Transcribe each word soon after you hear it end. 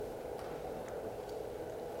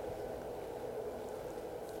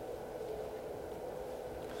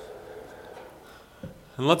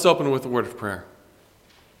And let's open with a word of prayer.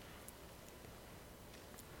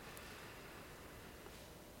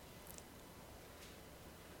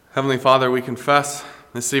 Heavenly Father, we confess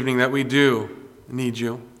this evening that we do need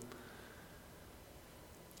you.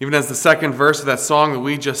 Even as the second verse of that song that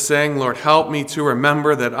we just sang, Lord, help me to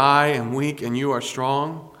remember that I am weak and you are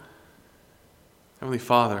strong. Heavenly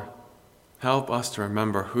Father, help us to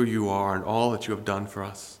remember who you are and all that you have done for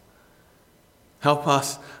us. Help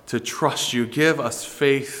us to trust you. Give us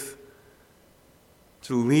faith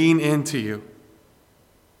to lean into you,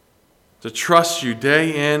 to trust you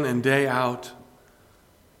day in and day out,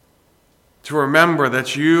 to remember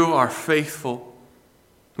that you are faithful,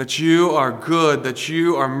 that you are good, that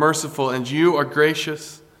you are merciful, and you are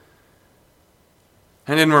gracious.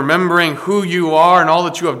 And in remembering who you are and all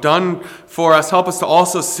that you have done for us, help us to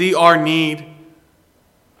also see our need,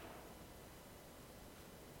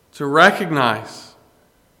 to recognize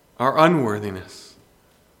our unworthiness,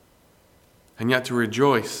 and yet to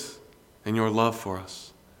rejoice in your love for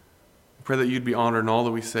us. I pray that you'd be honored in all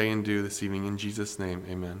that we say and do this evening. In Jesus' name,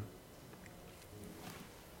 amen.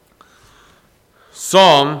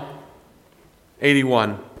 Psalm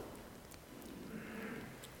 81.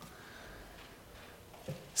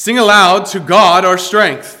 Sing aloud to God our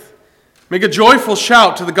strength. Make a joyful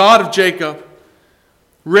shout to the God of Jacob.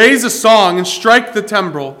 Raise a song and strike the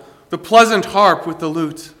timbrel, the pleasant harp with the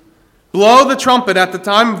lute. Blow the trumpet at the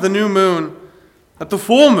time of the new moon, at the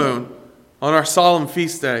full moon, on our solemn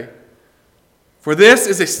feast day. For this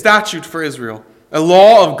is a statute for Israel, a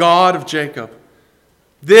law of God of Jacob.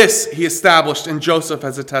 This he established in Joseph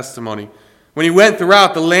as a testimony, when he went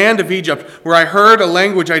throughout the land of Egypt, where I heard a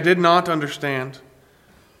language I did not understand.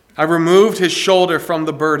 I removed his shoulder from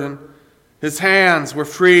the burden. His hands were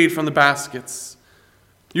freed from the baskets.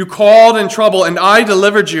 You called in trouble, and I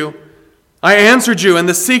delivered you. I answered you in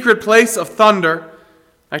the secret place of thunder.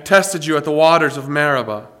 I tested you at the waters of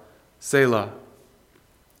Meribah. Selah.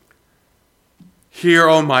 Hear,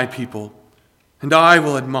 O my people, and I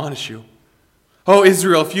will admonish you. O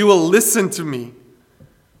Israel, if you will listen to me,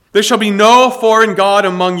 there shall be no foreign god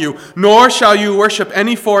among you, nor shall you worship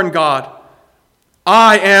any foreign god.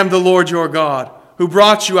 I am the Lord your God, who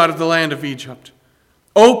brought you out of the land of Egypt.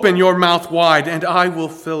 Open your mouth wide, and I will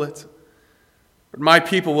fill it. But my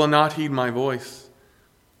people will not heed my voice,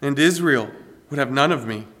 and Israel would have none of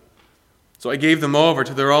me. So I gave them over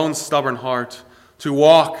to their own stubborn heart, to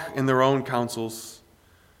walk in their own counsels.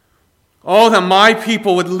 Oh, that my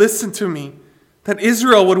people would listen to me, that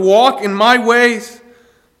Israel would walk in my ways.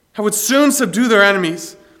 I would soon subdue their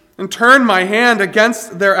enemies and turn my hand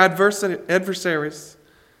against their adversaries.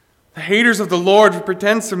 The haters of the Lord would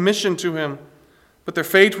pretend submission to him, but their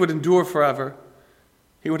fate would endure forever.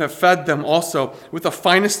 He would have fed them also with the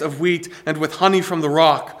finest of wheat, and with honey from the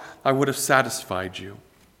rock I would have satisfied you.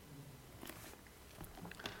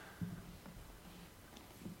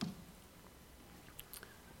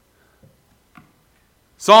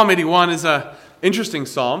 Psalm 81 is an interesting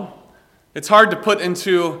psalm. It's hard to put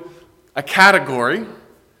into a category.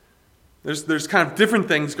 There's kind of different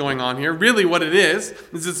things going on here. Really what it is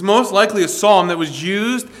it's most likely a psalm that was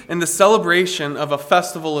used in the celebration of a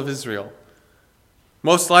festival of Israel.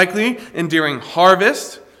 Most likely during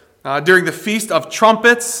harvest, during the Feast of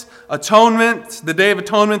Trumpets, Atonement, the Day of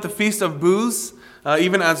Atonement, the Feast of Booths,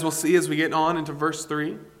 even as we'll see as we get on into verse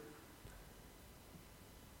 3.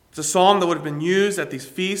 It's a psalm that would have been used at these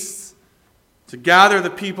feasts to gather the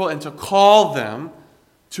people and to call them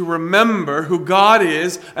to remember who God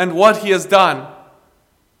is and what he has done.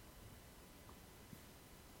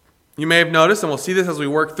 You may have noticed, and we'll see this as we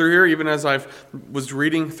work through here, even as I was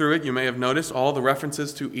reading through it, you may have noticed all the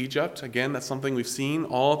references to Egypt. Again, that's something we've seen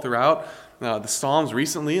all throughout the Psalms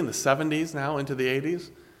recently in the 70s, now into the 80s.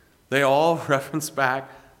 They all reference back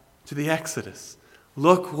to the Exodus.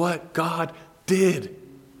 Look what God did.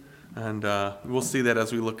 And we'll see that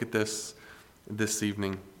as we look at this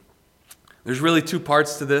evening. There's really two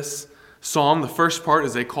parts to this psalm. The first part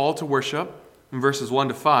is a call to worship in verses 1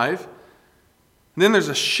 to 5. And then there's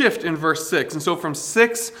a shift in verse 6. And so from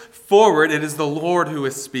 6 forward, it is the Lord who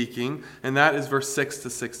is speaking, and that is verse 6 to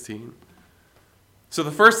 16. So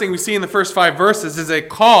the first thing we see in the first 5 verses is a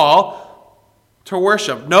call to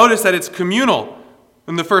worship. Notice that it's communal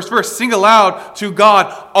in the first verse. Sing aloud to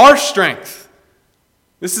God our strength.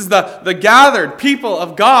 This is the gathered people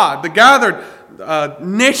of God, the gathered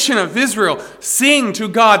nation of Israel. Sing to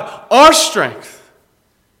God our strength.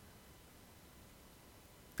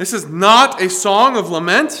 This is not a song of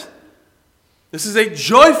lament. This is a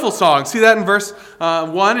joyful song. See that in verse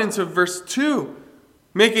 1 into verse 2.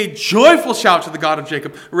 Make a joyful shout to the God of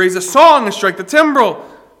Jacob. Raise a song and strike the timbrel.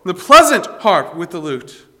 the pleasant harp with the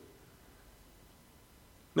lute.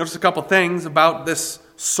 Notice a couple things about this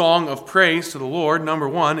song of praise to the Lord. Number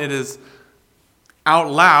one, it is out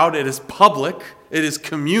loud, it is public, it is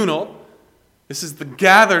communal. This is the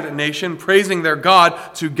gathered nation praising their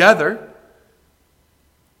God together.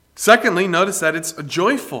 Secondly, notice that it's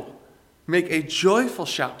joyful. Make a joyful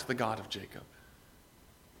shout to the God of Jacob.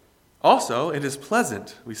 Also, it is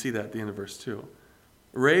pleasant. We see that at the end of verse 2.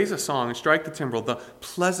 Raise a song and strike the timbrel, the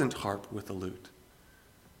pleasant harp with the lute.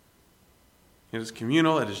 It is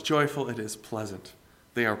communal, it is joyful, it is pleasant.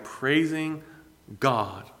 They are praising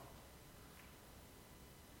God.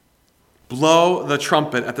 Blow the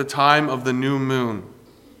trumpet at the time of the new moon.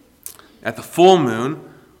 At the full moon,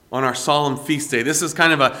 on our solemn feast day. This is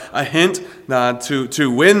kind of a hint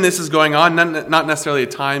to when this is going on, not necessarily a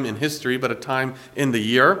time in history, but a time in the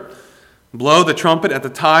year. Blow the trumpet at the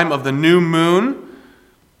time of the new moon.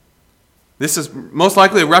 This is most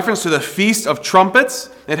likely a reference to the Feast of Trumpets.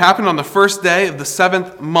 It happened on the first day of the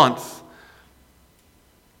 7th month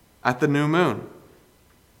at the new moon.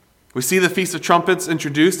 We see the Feast of Trumpets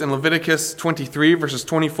introduced in Leviticus 23, verses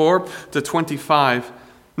 24 to 25.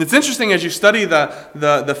 And it's interesting as you study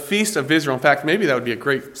the Feast of Israel. In fact, maybe that would be a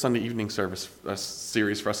great Sunday evening service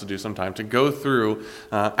series for us to do sometime, to go through,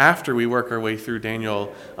 after we work our way through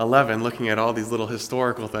Daniel 11, looking at all these little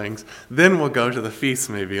historical things. Then we'll go to the feasts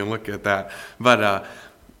maybe and look at that. But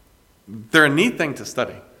they're a neat thing to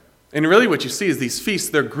study. And really what you see is these feasts,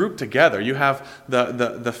 they're grouped together. You have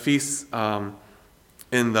the feasts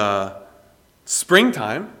in the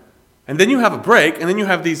springtime, and then you have a break, and then you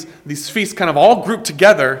have these feasts kind of all grouped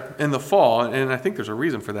together in the fall, and I think there's a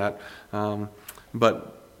reason for that.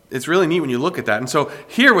 But it's really neat when you look at that. And so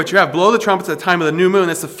here what you have, blow the trumpets at the time of the new moon,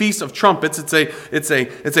 that's the Feast of Trumpets. It's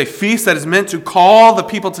a feast that is meant to call the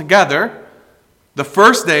people together the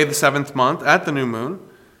first day of the 7th month at the new moon.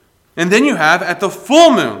 And then you have at the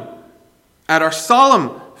full moon, at our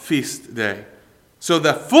solemn feast day. So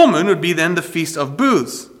the full moon would be then the Feast of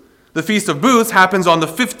Booths. The Feast of Booths happens on the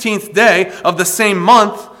 15th day of the same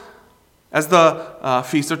month as the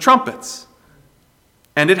Feast of Trumpets.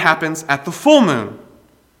 And it happens at the full moon.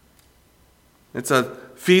 It's a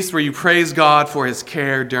feast where you praise God for his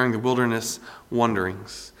care during the wilderness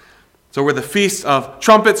wanderings. So where the Feast of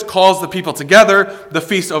Trumpets calls the people together, the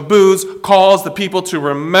Feast of Booths calls the people to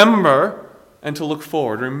remember and to look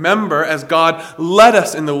forward. Remember as God led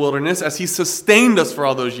us in the wilderness, as he sustained us for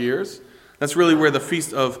all those years. That's really where the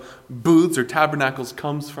Feast of Booths or Tabernacles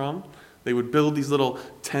comes from. They would build these little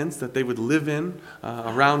tents that they would live in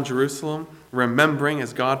around Jerusalem, remembering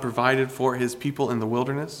as God provided for his people in the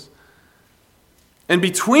wilderness. And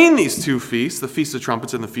between these two feasts, the Feast of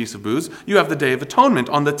Trumpets and the Feast of Booths, you have the Day of Atonement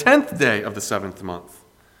on the 10th day of the 7th month.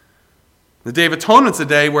 The Day of Atonement is a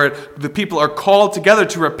day where the people are called together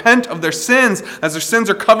to repent of their sins, as their sins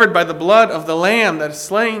are covered by the blood of the Lamb that is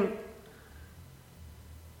slain.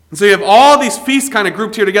 And so you have all these feasts kind of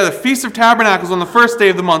grouped here together. Feast of Tabernacles on the first day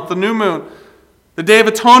of the month, the new moon. The Day of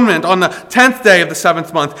Atonement on the 10th day of the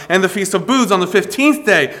 7th month. And the Feast of Booths on the 15th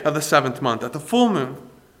day of the 7th month, at the full moon.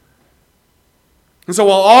 And so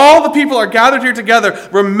while all the people are gathered here together,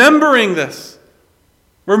 remembering this,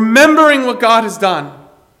 remembering what God has done,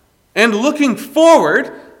 and looking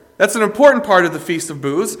forward, that's an important part of the Feast of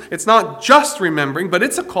Booths. It's not just remembering, but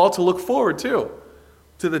it's a call to look forward too,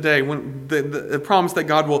 to the day when the promise that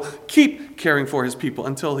God will keep caring for his people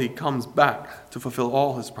until he comes back to fulfill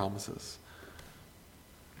all his promises.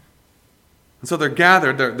 And so they're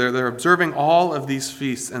gathered, they're observing all of these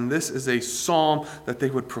feasts, and this is a psalm that they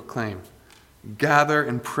would proclaim. Gather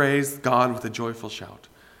and praise God with a joyful shout.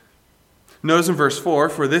 Notice in verse 4,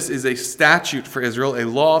 for this is a statute for Israel, a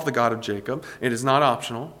law of the God of Jacob. It is not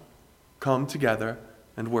optional. Come together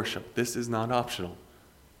and worship. This is not optional.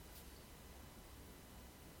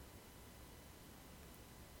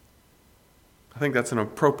 I think that's an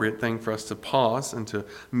appropriate thing for us to pause and to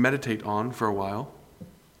meditate on for a while.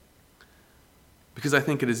 Because I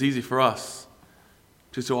think it is easy for us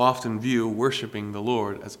to so often view worshiping the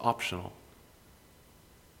Lord as optional.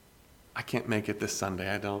 I can't make it this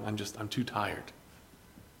Sunday. I'm too tired.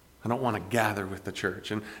 I don't want to gather with the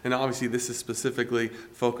church. And obviously this is specifically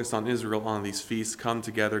focused on Israel on these feasts. Come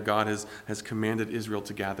together. God has commanded Israel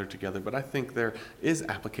to gather together. But I think there is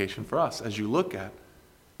application for us. As you look at,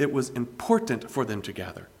 it was important for them to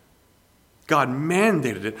gather. God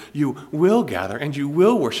mandated it. You will gather and you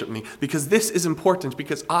will worship me because this is important,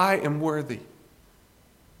 because I am worthy.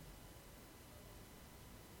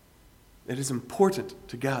 It is important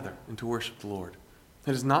to gather and to worship the Lord.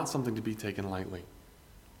 It is not something to be taken lightly.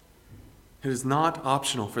 It is not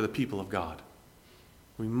optional for the people of God.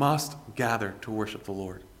 We must gather to worship the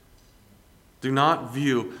Lord. Do not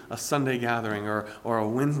view a Sunday gathering or a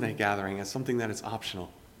Wednesday gathering as something that is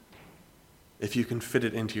optional. If you can fit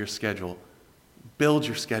it into your schedule, build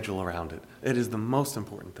your schedule around it. It is the most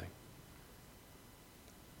important thing.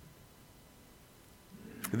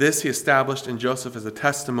 This he established in Joseph as a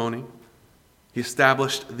testimony. He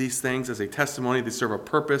established these things as a testimony. They serve a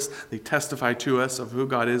purpose. They testify to us of who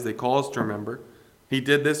God is. They call us to remember. He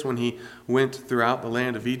did this when he went throughout the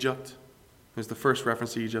land of Egypt. There's the first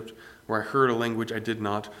reference to Egypt, where I heard a language I did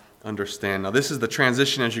not understand. Now this is the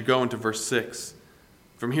transition as you go into verse 6.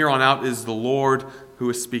 From here on out is the Lord who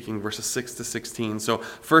is speaking, verses 6 to 16. So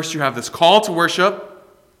first you have this call to worship.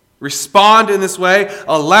 Respond in this way,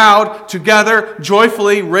 aloud, together,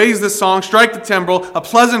 joyfully, raise the song, strike the timbrel, a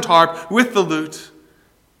pleasant harp with the lute.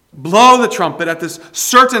 Blow the trumpet at this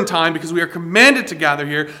certain time because we are commanded to gather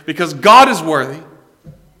here because God is worthy.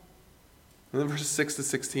 And then verses 6 to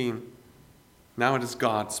 16. Now it is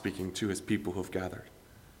God speaking to his people who have gathered.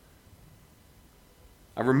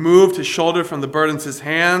 I removed his shoulder from the burdens. His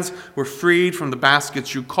hands were freed from the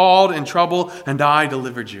baskets. You called in trouble, and I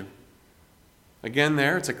delivered you. Again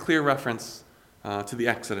there, it's a clear reference to the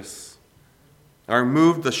Exodus. I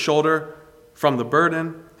removed the shoulder from the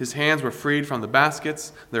burden. His hands were freed from the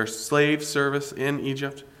baskets, their slave service in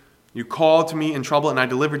Egypt. You called to me in trouble, and I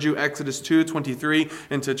delivered you. Exodus 2:23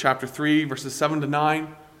 into chapter 3, verses 7 to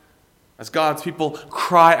 9. As God's people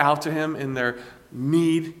cry out to him in their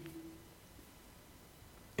need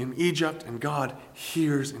in Egypt, and God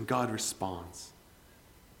hears and God responds.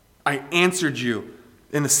 I answered you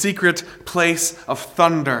in the secret place of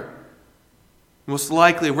thunder. Most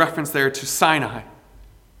likely a reference there to Sinai.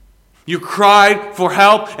 You cried for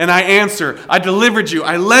help, and I answered. I delivered you.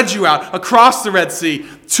 I led you out across the Red Sea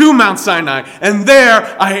to Mount Sinai, and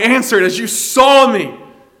there I answered as you saw me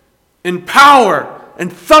in power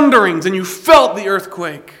and thunderings, and you felt the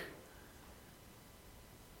earthquake.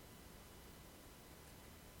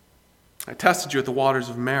 I tested you at the waters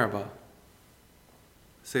of Meribah.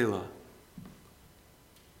 Selah.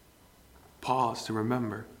 Pause to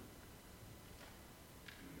remember.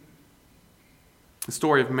 The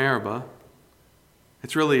story of Meribah,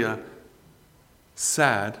 it's really a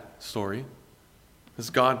sad story. As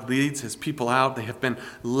God leads his people out, they have been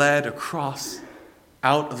led across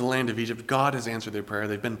out of the land of Egypt. God has answered their prayer.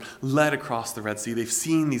 They've been led across the Red Sea. They've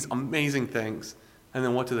seen these amazing things. And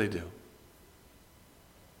then what do?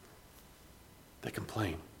 They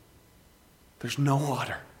complain. There's no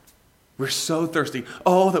water. We're so thirsty.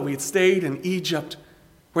 Oh, that we had stayed in Egypt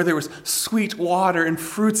where there was sweet water and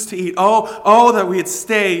fruits to eat. Oh, that we had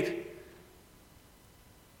stayed.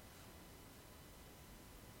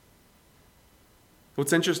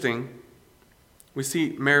 What's interesting, we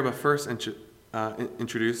see Meribah first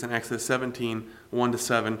introduced in Exodus 17,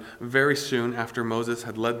 1-7. Very soon after Moses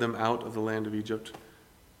had led them out of the land of Egypt,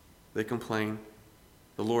 they complain.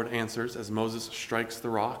 The Lord answers as Moses strikes the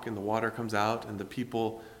rock and the water comes out and the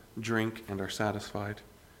people drink and are satisfied.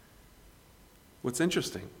 What's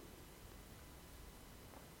interesting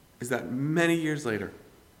is that many years later,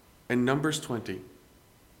 in Numbers 20,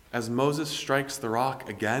 as Moses strikes the rock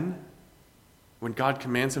again, when God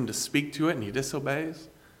commands him to speak to it and he disobeys,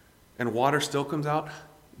 and water still comes out,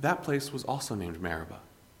 that place was also named Meribah.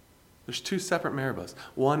 There's two separate Meribahs.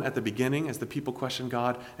 One at the beginning as the people question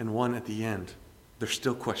God, and one at the end. They're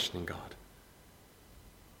still questioning God.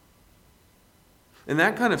 And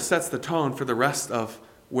that kind of sets the tone for the rest of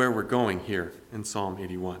where we're going here in Psalm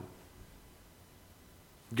 81.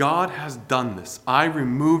 God has done this. I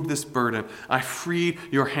removed this burden. I freed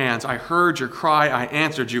your hands. I heard your cry. I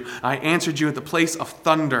answered you. I answered you at the place of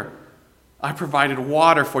thunder. I provided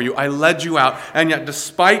water for you. I led you out. And yet,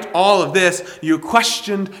 despite all of this, you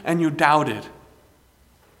questioned and you doubted.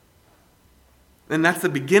 And that's the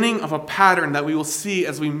beginning of a pattern that we will see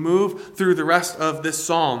as we move through the rest of this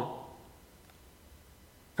psalm.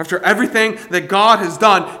 After everything that God has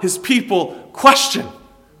done, his people question.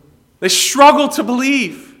 They struggle to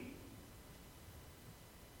believe. In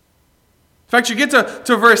fact, you get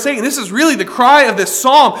to verse 8, and this is really the cry of this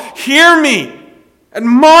psalm. Hear me.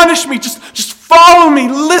 Admonish me. Just follow me.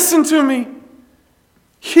 Listen to me.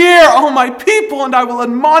 Hear, O my people, and I will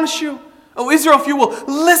admonish you. O Israel, if you will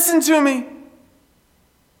listen to me.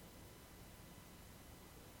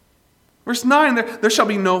 Verse 9, there shall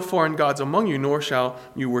be no foreign gods among you, nor shall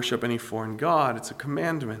you worship any foreign god. It's a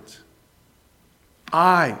commandment.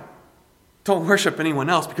 Don't worship anyone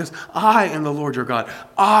else because I am the Lord your God.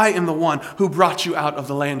 I am the one who brought you out of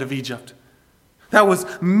the land of Egypt. That was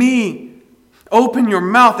me. Open your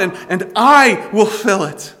mouth and I will fill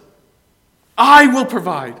it. I will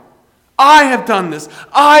provide. I have done this.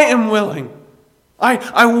 I am willing.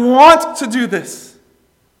 I want to do this.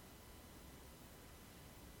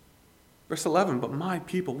 Verse 11, but my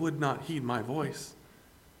people would not heed my voice,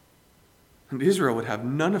 and Israel would have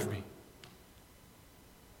none of me.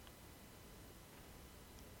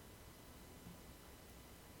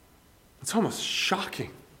 It's almost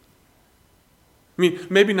shocking. I mean,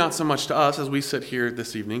 maybe not so much to us as we sit here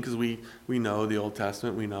this evening, because we know the Old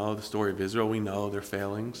Testament, we know the story of Israel, we know their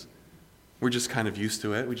failings. We're just kind of used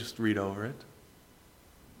to it. We just read over it.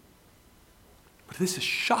 But this is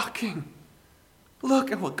shocking.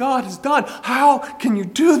 Look at what God has done. How can you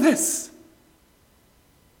do this?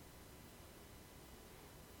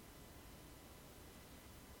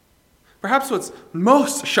 Perhaps what's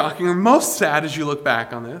most shocking or most sad as you look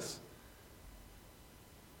back on this,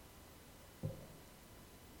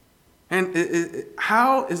 and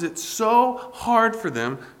how is it so hard for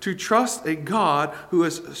them to trust a God who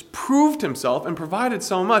has proved himself and provided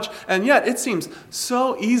so much, and yet it seems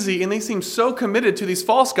so easy and they seem so committed to these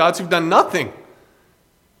false gods who've done nothing.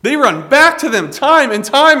 They run back to them time and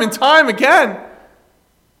time and time again.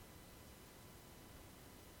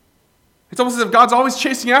 It's almost as if God's always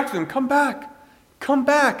chasing after them. Come back. Come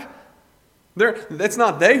back. It's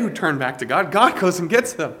not they who turn back to God. God goes and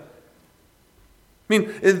gets them. I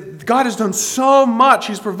mean, God has done so much.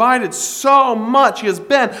 He's provided so much. He has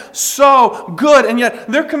been so good. And yet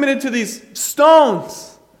they're committed to these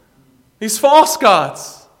stones, these false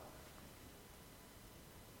gods.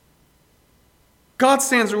 God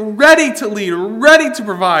stands ready to lead, ready to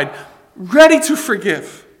provide, ready to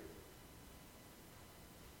forgive.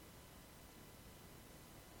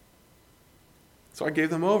 So I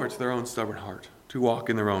gave them over to their own stubborn heart, to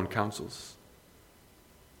walk in their own counsels.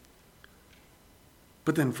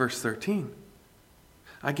 But then verse 13,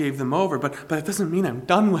 I gave them over, but it doesn't mean I'm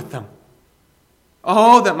done with them.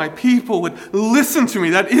 Oh, that my people would listen to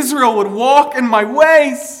me, that Israel would walk in my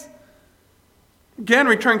ways. Again,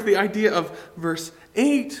 returning to the idea of verse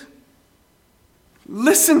 8.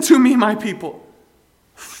 Listen to me, my people.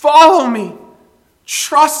 Follow me.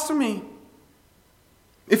 Trust me.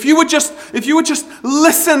 If you would just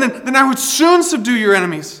listen, then I would soon subdue your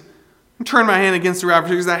enemies and turn my hand against their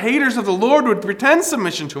adversaries. The haters of the Lord would pretend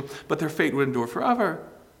submission to him, but their fate would endure forever.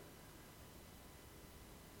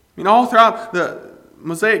 I mean, all throughout the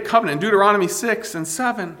Mosaic covenant, Deuteronomy 6 and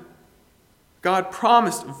 7, God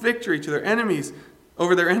promised victory to their enemies,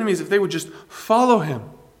 over their enemies, if they would just follow him.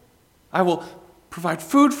 I will provide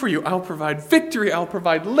food for you. I will provide victory. I will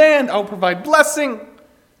provide land. I will provide blessing.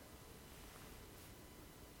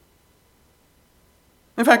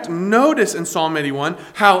 In fact, notice in Psalm 81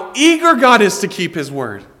 how eager God is to keep his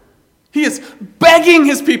word. He is begging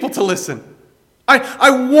his people to listen. I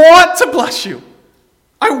want to bless you.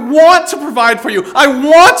 I want to provide for you. I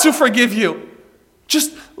want to forgive you.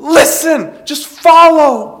 Just listen. Just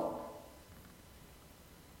follow.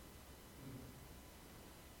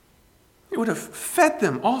 It would have fed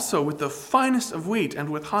them also with the finest of wheat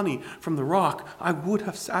and with honey from the rock. I would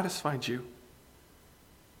have satisfied you.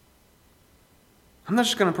 I'm not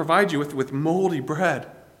just going to provide you with moldy bread.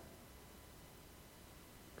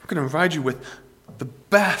 I'm going to provide you with the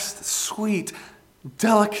best, sweet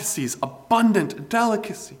delicacies, abundant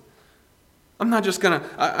delicacy. I'm not just going to,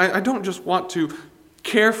 I don't just want to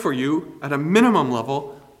care for you at a minimum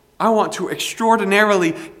level. I want to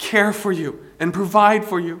extraordinarily care for you and provide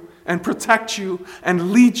for you and protect you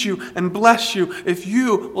and lead you and bless you if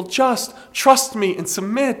you will just trust me and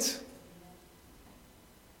submit.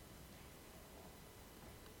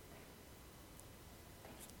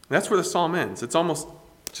 That's where the psalm ends. It's almost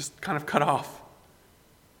just kind of cut off.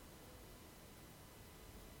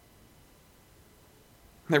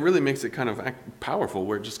 And that really makes it kind of powerful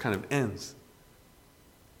where it just kind of ends.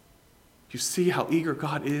 You see how eager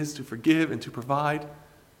God is to forgive and to provide,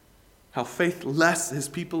 how faithless his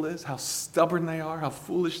people is, how stubborn they are, how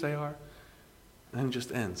foolish they are. And then it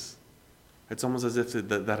just ends. It's almost as if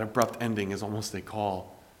that abrupt ending is almost a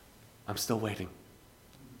call. I'm still waiting.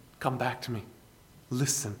 Come back to me.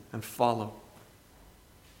 Listen and follow.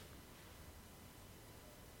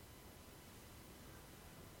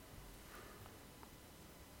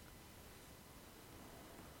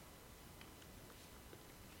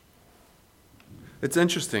 It's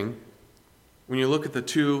interesting when you look at the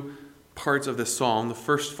two parts of this psalm, the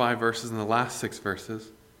first 5 verses and the last 6 verses.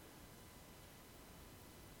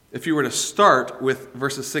 If you were to start with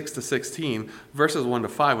verses 6 to 16, verses 1 to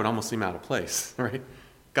 5 would almost seem out of place, right?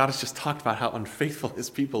 God has just talked about how unfaithful his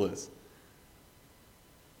people is.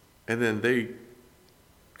 And then they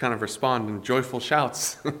kind of respond in joyful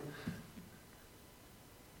shouts.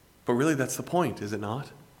 But really that's the point, is it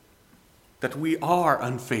not? that we are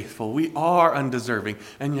unfaithful, we are undeserving,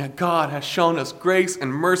 and yet God has shown us grace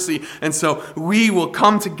and mercy, and so we will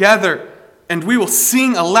come together and we will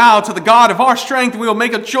sing aloud to the God of our strength. We will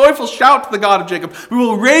make a joyful shout to the God of Jacob. We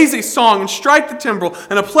will raise a song and strike the timbrel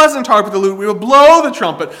and a pleasant harp with the lute. We will blow the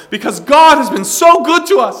trumpet because God has been so good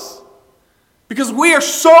to us, because we are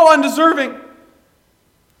so undeserving.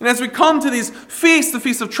 And as we come to these feasts, the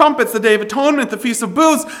Feast of Trumpets, the Day of Atonement, the Feast of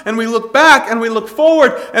Booths, and we look back and we look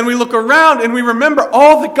forward and we look around and we remember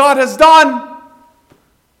all that God has done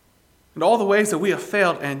and all the ways that we have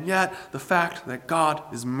failed, and yet the fact that God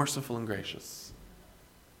is merciful and gracious.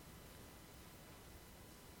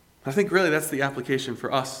 I think really that's the application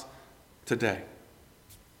for us today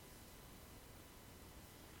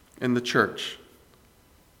in the church.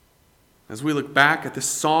 As we look back at this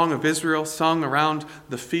song of Israel sung around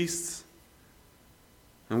the feasts,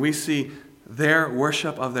 and we see their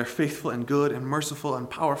worship of their faithful and good and merciful and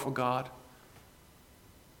powerful God,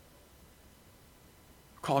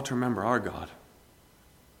 we're called to remember our God.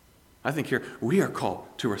 I think here we are called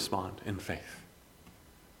to respond in faith.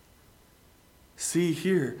 See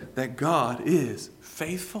here that God is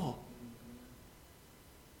faithful.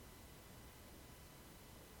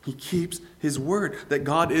 He keeps his word, that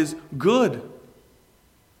God is good,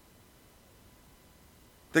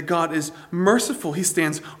 that God is merciful. He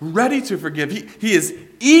stands ready to forgive. He is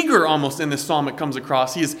eager almost in this psalm it comes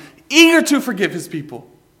across. He is eager to forgive his people.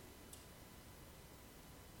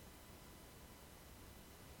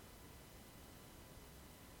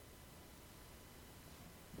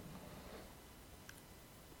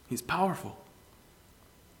 He's powerful.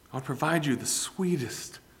 I'll provide you the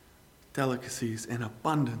sweetest delicacies in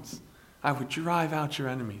abundance. I would drive out your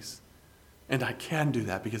enemies. And I can do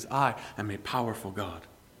that because I am a powerful God.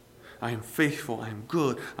 I am faithful. I am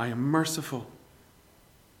good. I am merciful.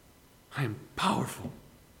 I am powerful.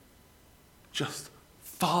 Just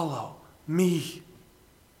follow me.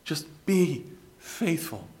 Just be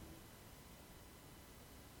faithful.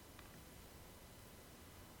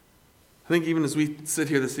 I think even as we sit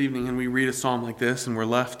here this evening and we read a psalm like this and we're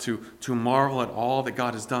left to marvel at all that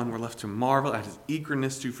God has done, we're left to marvel at his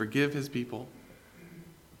eagerness to forgive his people.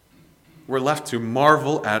 We're left to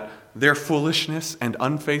marvel at their foolishness and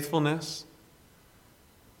unfaithfulness.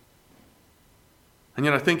 And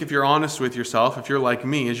yet I think if you're honest with yourself, if you're like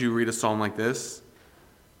me as you read a psalm like this,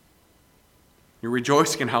 you're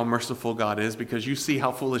rejoicing in how merciful God is because you see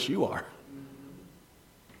how foolish you are.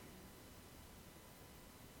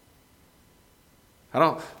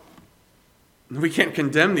 We can't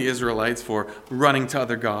condemn the Israelites for running to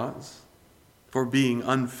other gods, for being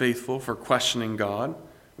unfaithful, for questioning God,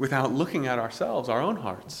 without looking at ourselves, our own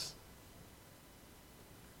hearts.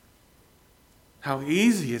 How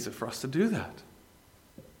easy is it for us to do that?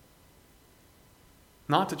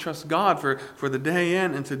 Not to trust God for the day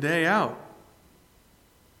in and to day out,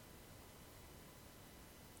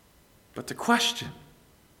 but to question.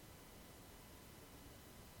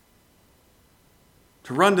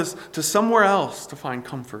 To run to somewhere else to find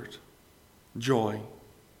comfort, joy,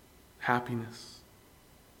 happiness.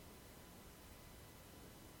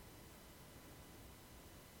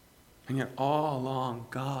 And yet all along,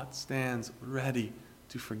 God stands ready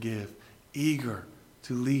to forgive, eager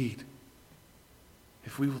to lead.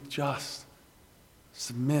 If we will just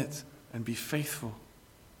submit and be faithful.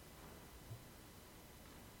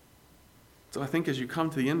 So I think as you come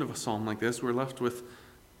to the end of a psalm like this, we're left with,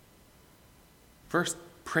 first,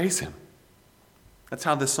 praise him. That's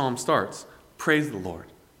how this psalm starts. Praise the Lord.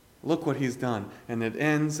 Look what he's done. And it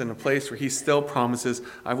ends in a place where he still promises,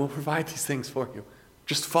 I will provide these things for you.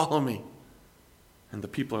 Just follow me. And the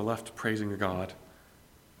people are left praising God.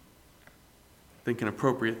 I think an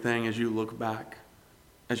appropriate thing as you look back,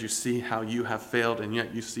 as you see how you have failed, and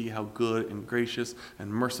yet you see how good and gracious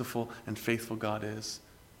and merciful and faithful God is,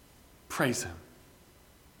 praise him.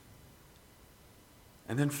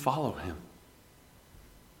 And then follow him.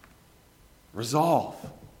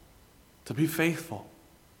 Resolve to be faithful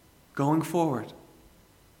going forward.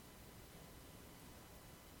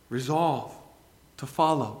 Resolve to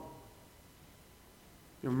follow.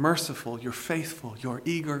 You're merciful, you're faithful, you're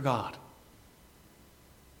eager God.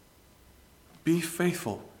 Be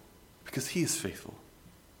faithful because he is faithful.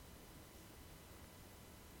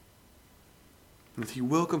 And that he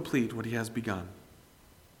will complete what he has begun.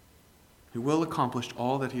 He will accomplish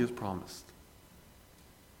all that he has promised.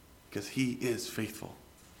 Because he is faithful.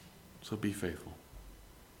 So be faithful.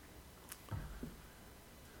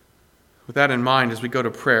 With that in mind, as we go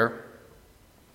to prayer,